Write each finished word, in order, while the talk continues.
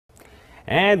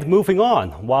And moving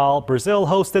on, while Brazil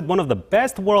hosted one of the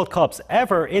best World Cups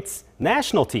ever, its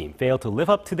national team failed to live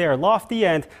up to their lofty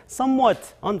and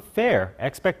somewhat unfair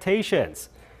expectations.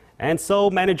 And so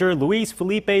manager Luiz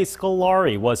Felipe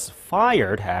Scolari was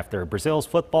fired after Brazil's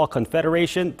Football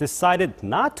Confederation decided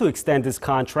not to extend his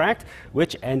contract,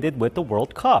 which ended with the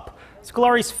World Cup.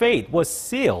 Scolari's fate was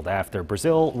sealed after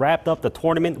Brazil wrapped up the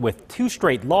tournament with 2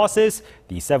 straight losses,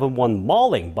 the 7-1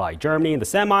 mauling by Germany in the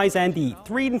semis and the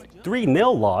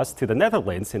 3-0 loss to the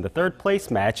Netherlands in the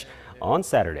third-place match on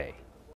Saturday.